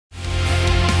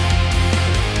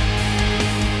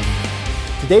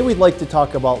Today we'd like to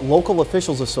talk about local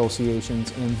officials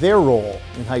associations and their role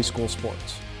in high school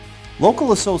sports.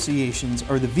 Local associations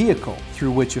are the vehicle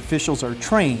through which officials are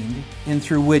trained and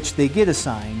through which they get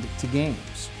assigned to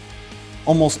games.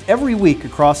 Almost every week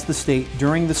across the state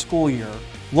during the school year,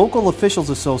 local officials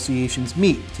associations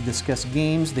meet to discuss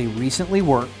games they recently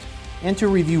worked and to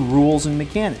review rules and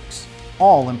mechanics,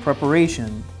 all in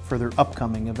preparation for their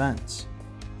upcoming events.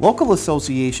 Local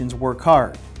associations work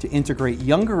hard to integrate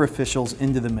younger officials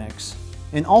into the mix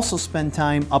and also spend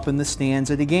time up in the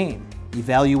stands at a game,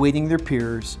 evaluating their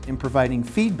peers and providing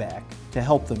feedback to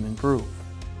help them improve.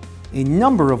 A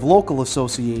number of local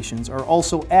associations are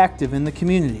also active in the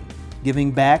community,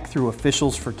 giving back through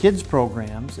Officials for Kids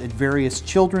programs at various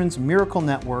Children's Miracle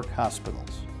Network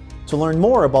hospitals. To learn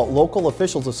more about local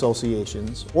officials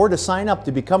associations or to sign up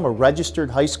to become a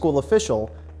registered high school official,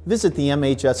 visit the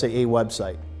MHSAA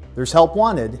website. There's help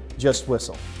wanted, just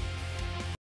whistle.